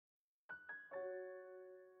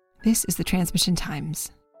This is the Transmission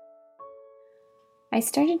Times. I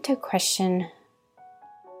started to question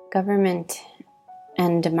government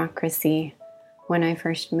and democracy when I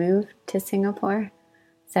first moved to Singapore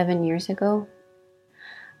 7 years ago.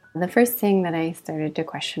 The first thing that I started to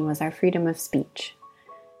question was our freedom of speech.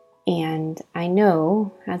 And I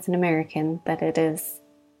know, as an American, that it is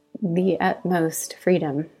the utmost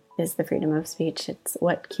freedom is the freedom of speech. It's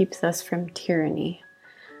what keeps us from tyranny.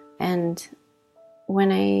 And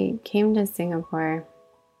when I came to Singapore,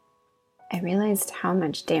 I realized how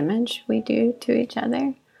much damage we do to each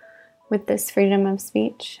other with this freedom of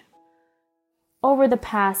speech. Over the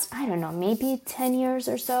past, maybe 10 years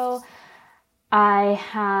or so, I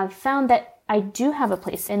have found that I do have a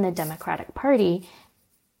place in the Democratic Party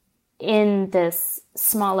in this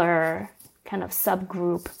smaller kind of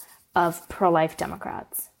subgroup of pro-life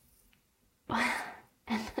Democrats.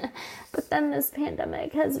 But then this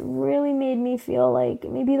pandemic has really made me feel like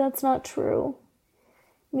maybe that's not true.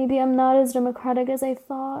 Maybe I'm not as democratic as I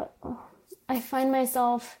thought. I find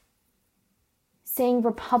myself saying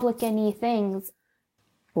Republican-y things.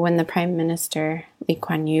 When the Prime Minister, Lee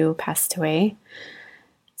Kuan Yew, passed away,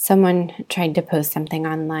 someone tried to post something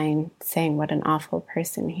online saying what an awful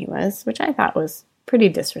person he was, which I thought was pretty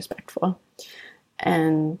disrespectful.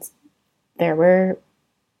 And there were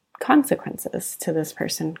consequences to this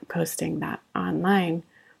person posting that online.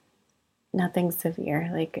 Nothing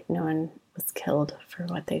severe, like no one was killed for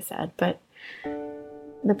what they said. But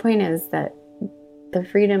the point is that the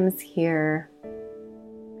freedoms here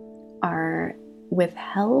are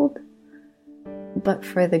withheld, but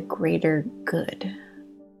for the greater good.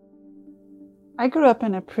 I grew up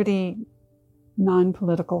in a pretty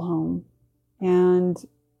non-political home, and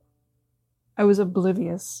I was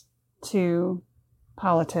oblivious to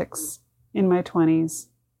politics in my 20s.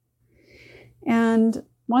 And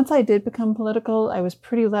once I did become political, I was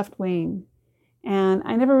pretty left-wing. And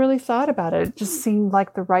I never really thought about it. It just seemed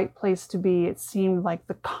like the right place to be. It seemed like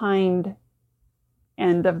the kind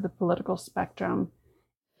end of the political spectrum.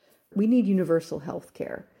 We need universal health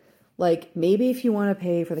care. Like, maybe if you want to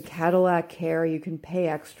pay for the Cadillac care, you can pay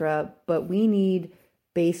extra, but we need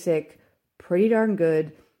basic, pretty darn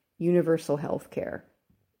good universal health care.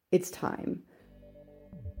 It's time.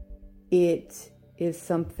 It is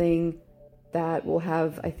something that will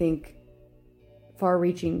have, I think,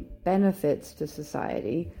 far-reaching benefits to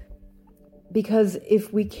society. Because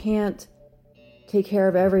if we can't take care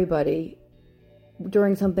of everybody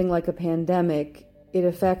during something like a pandemic, it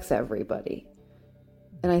affects everybody.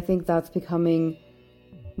 And I think that's becoming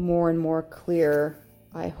more and more clear,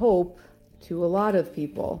 I hope, to a lot of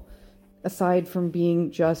people, aside from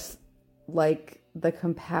being just like the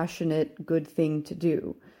compassionate, good thing to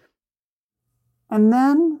do. And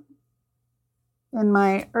then in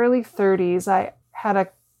my early 30s, I had a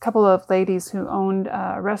couple of ladies who owned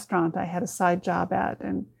a restaurant I had a side job at,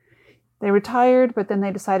 and they retired, but then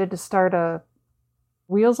they decided to start a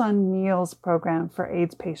Wheels on Meals program for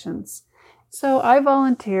AIDS patients. So I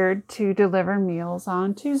volunteered to deliver meals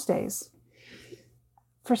on Tuesdays.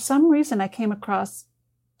 For some reason, I came across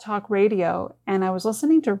talk radio, and I was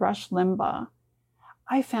listening to Rush Limbaugh.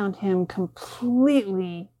 I found him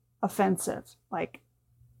completely offensive. Like,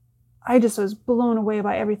 I just was blown away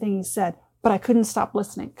by everything he said, but I couldn't stop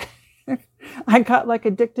listening. I got like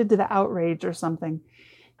addicted to the outrage or something.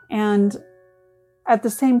 And at the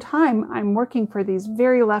same time, I'm working for these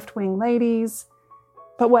very left-wing ladies.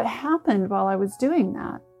 But what happened while I was doing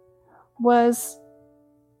that was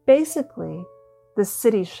basically the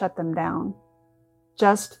city shut them down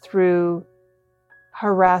just through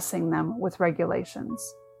harassing them with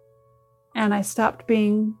regulations. And I stopped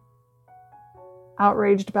being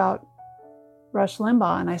outraged about Rush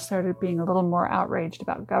Limbaugh, and I started being a little more outraged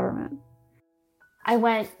about government. I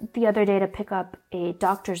went the other day to pick up a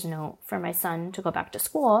doctor's note for my son to go back to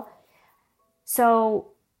school.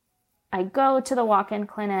 So I go to the walk-in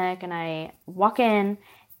clinic and I walk in,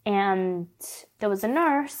 and there was a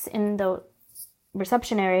nurse in the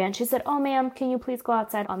reception area, and she said, "Oh, ma'am, can you please go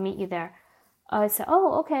outside? I'll meet you there." I said,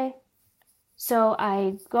 "Oh, okay." So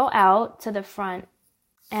I go out to the front,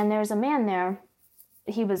 and there's a man there.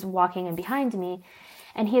 He was walking in behind me,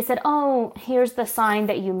 and he said, "Oh, here's the sign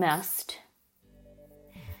that you missed."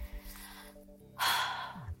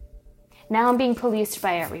 Now I'm being policed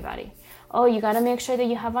by everybody. Oh, you got to make sure that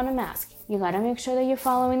you have on a mask. You got to make sure that you're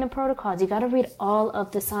following the protocols. You got to read all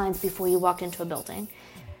of the signs before you walk into a building.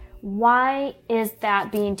 Why is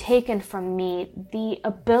that being taken from me? The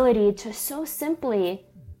ability to so simply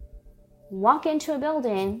walk into a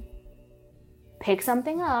building, pick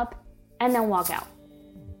something up, and then walk out.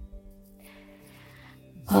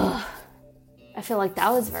 I I feel like that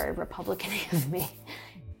was very Republican of me.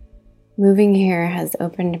 Moving here has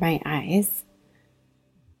opened my eyes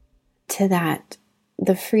to that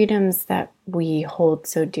the freedoms that we hold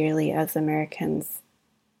so dearly as Americans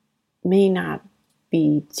may not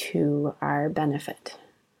be to our benefit.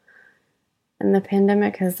 And the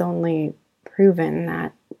pandemic has only proven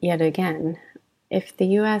that yet again. If the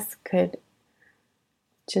US could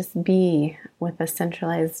just be with a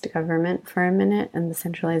centralized government for a minute, and the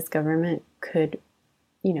centralized government could,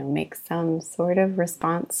 make some sort of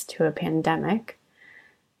response to a pandemic,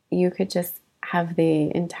 you could just have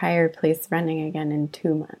the entire place running again in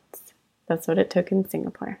 2 months. That's what it took in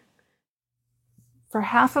Singapore. For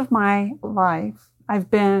half of my life, I've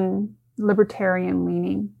been libertarian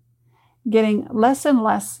leaning, getting less and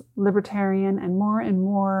less libertarian and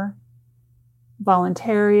more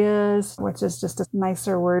voluntarist, which is just a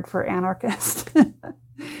nicer word for anarchist.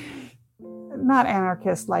 Not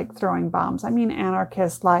anarchist like throwing bombs. I mean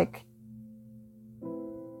anarchist like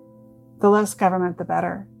the less government, the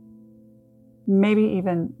better. Maybe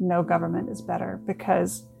even no government is better,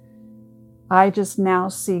 because I just now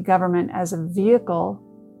see government as a vehicle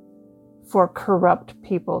for corrupt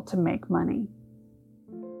people to make money.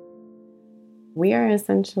 We are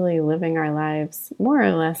essentially living our lives more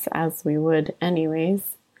or less as we would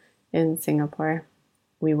anyways in Singapore.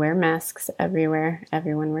 We wear masks everywhere.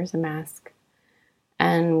 Everyone wears a mask.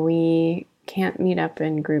 And we can't meet up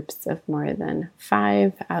in groups of more than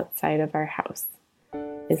 5 outside of our house.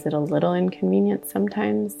 Is it a little inconvenient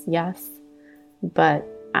sometimes? Yes. But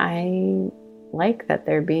I like that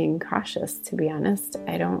they're being cautious, to be honest.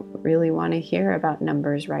 I don't really want to hear about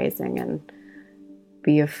numbers rising and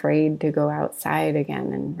be afraid to go outside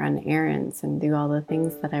again and run errands and do all the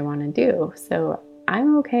things that I want to do. So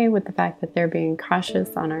I'm okay with the fact that they're being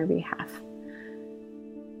cautious on our behalf.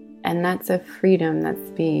 And that's a freedom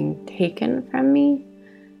that's being taken from me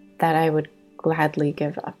that I would gladly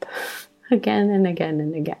give up again and again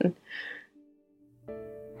and again.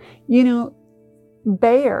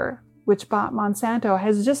 Bayer, which bought Monsanto,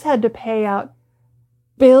 has just had to pay out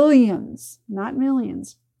billions, not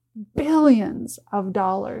millions, billions of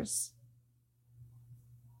dollars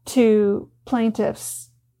to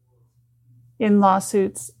plaintiffs in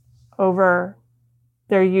lawsuits over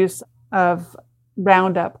their use of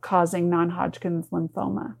Roundup causing non-Hodgkin's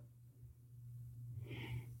lymphoma.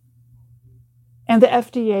 And the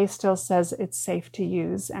FDA still says it's safe to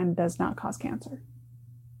use and does not cause cancer.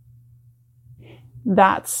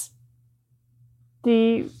 That's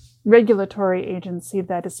the regulatory agency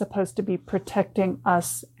that is supposed to be protecting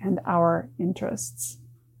us and our interests.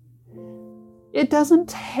 It doesn't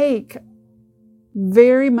take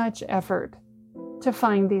very much effort to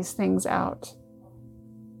find these things out.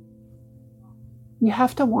 You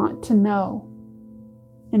have to want to know,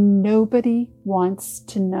 and nobody wants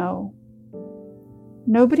to know.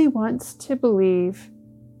 Nobody wants to believe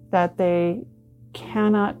that they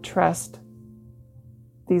cannot trust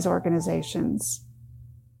these organizations.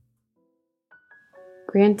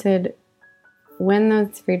 Granted, when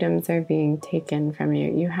those freedoms are being taken from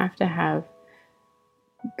you, you have to have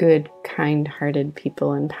good, kind-hearted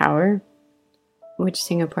people in power, which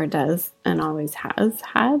Singapore does and always has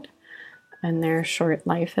had in their short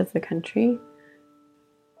life as a country.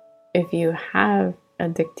 If you have a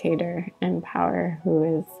dictator in power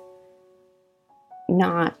who is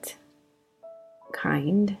not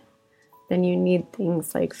kind, then you need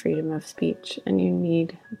things like freedom of speech, and you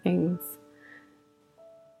need things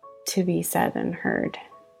to be said and heard.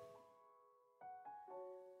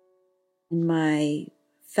 My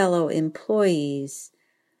fellow employees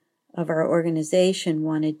of our organization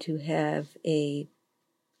wanted to have a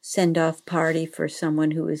send-off party for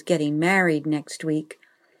someone who was getting married next week.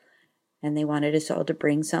 And they wanted us all to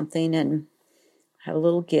bring something and have a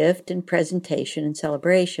little gift and presentation and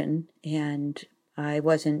celebration. And I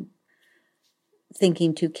wasn't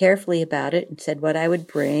thinking too carefully about it and said what I would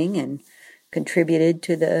bring and contributed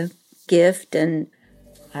to the gift. And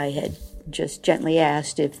I had just gently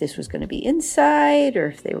asked if this was going to be inside or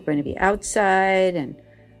if they were going to be outside. And,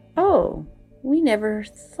 oh, we never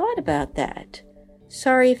thought about that.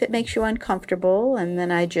 Sorry if it makes you uncomfortable. And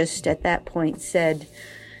then I just at that point said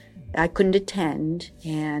I couldn't attend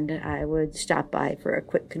and I would stop by for a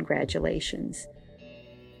quick congratulations.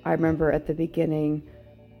 I remember at the beginning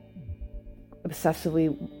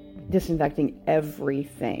obsessively disinfecting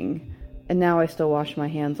everything. And now I still wash my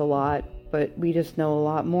hands a lot, but we just know a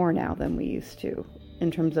lot more now than we used to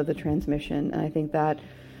in terms of the transmission. And I think that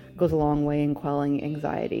goes a long way in quelling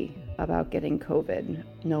anxiety about getting COVID.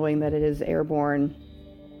 Knowing that it is airborne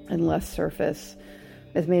and less surface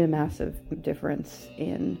has made a massive difference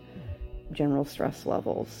in general stress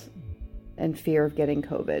levels and fear of getting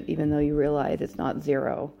COVID, even though you realize it's not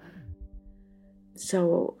zero.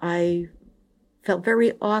 So I felt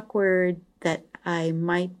very awkward that I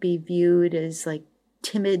might be viewed as like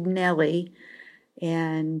timid Nellie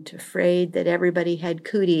and afraid that everybody had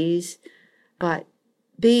cooties. But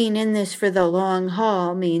being in this for the long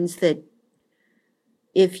haul means that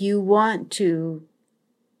if you want to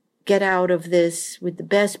get out of this with the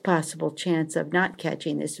best possible chance of not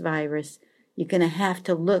catching this virus, you're going to have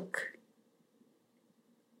to look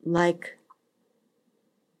like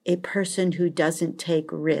a person who doesn't take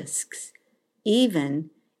risks, even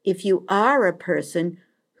if you are a person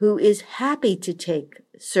who is happy to take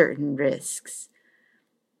certain risks.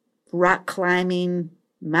 Rock climbing,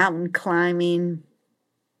 mountain climbing.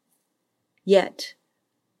 Yet,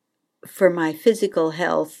 for my physical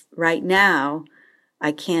health right now,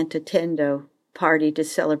 I can't attend a party to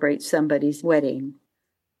celebrate somebody's wedding.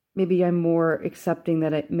 Maybe I'm more accepting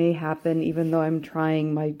that it may happen, even though I'm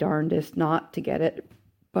trying my darndest not to get it.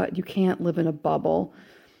 But you can't live in a bubble.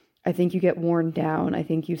 I think you get worn down. I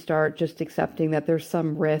think you start just accepting that there's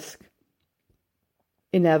some risk,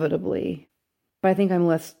 inevitably. But I think I'm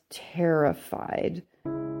less terrified.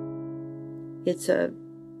 It's a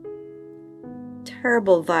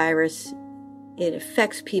terrible virus. It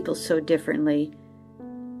affects people so differently.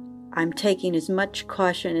 I'm taking as much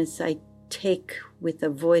caution as I take with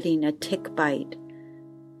avoiding a tick bite.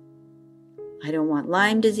 I don't want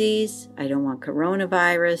Lyme disease. I don't want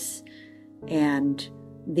coronavirus. And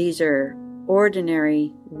these are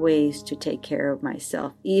ordinary ways to take care of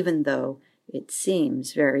myself, even though it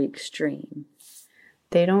seems very extreme.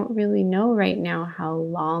 They don't really know right now how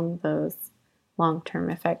long those long-term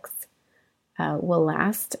effects will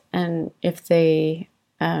last. And if they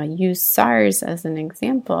use SARS as an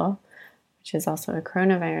example, which is also a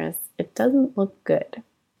coronavirus, it doesn't look good.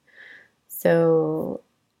 So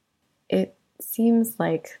it seems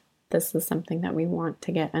like this is something that we want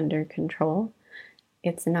to get under control.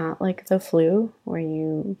 It's not like the flu where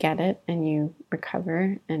you get it and you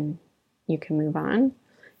recover and you can move on.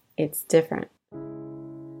 It's different.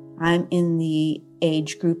 I'm in the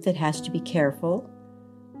age group that has to be careful.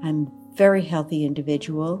 I'm a very healthy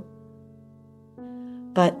individual.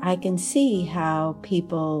 But I can see how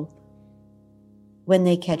people, when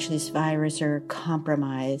they catch this virus, are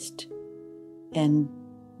compromised. And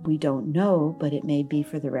we don't know, but it may be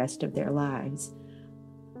for the rest of their lives.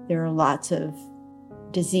 There are lots of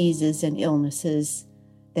diseases and illnesses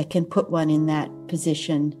that can put one in that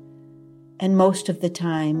position. And most of the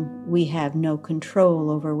time, we have no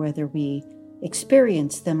control over whether we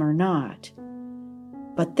experience them or not.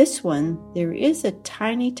 But this one, there is a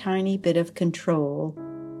tiny, tiny bit of control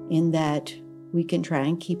in that we can try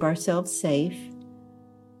and keep ourselves safe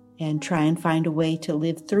and try and find a way to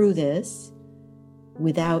live through this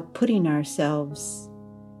without putting ourselves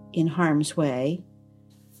in harm's way.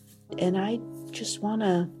 And I just want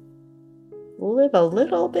to live a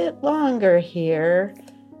little bit longer here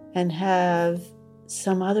and have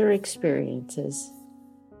some other experiences.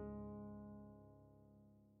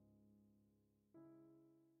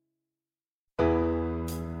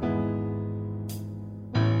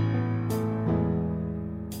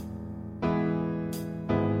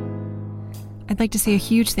 I'd like to say a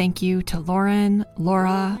huge thank you to Lauren,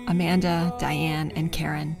 Laura, Amanda, Diane, and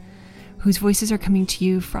Karen, whose voices are coming to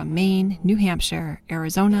you from Maine, New Hampshire,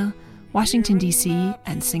 Arizona, Washington, D.C.,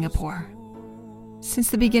 and Singapore.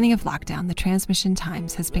 Since the beginning of lockdown, the Transmission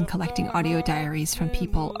Times has been collecting audio diaries from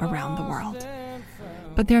people around the world.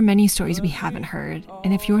 But there are many stories we haven't heard,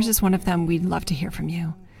 and if yours is one of them, we'd love to hear from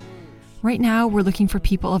you. Right now, we're looking for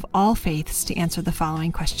people of all faiths to answer the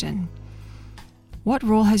following question. What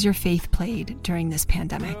role has your faith played during this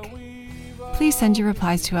pandemic? Please send your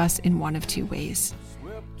replies to us in one of two ways.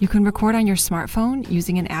 You can record on your smartphone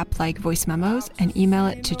using an app like Voice Memos and email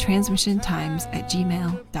it to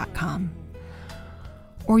transmissiontimes@gmail.com.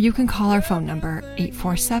 Or you can call our phone number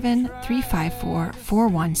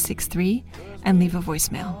 847-354-4163 and leave a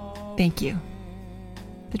voicemail. Thank you.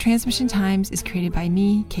 The Transmission Times is created by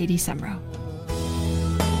me, Katie Semro.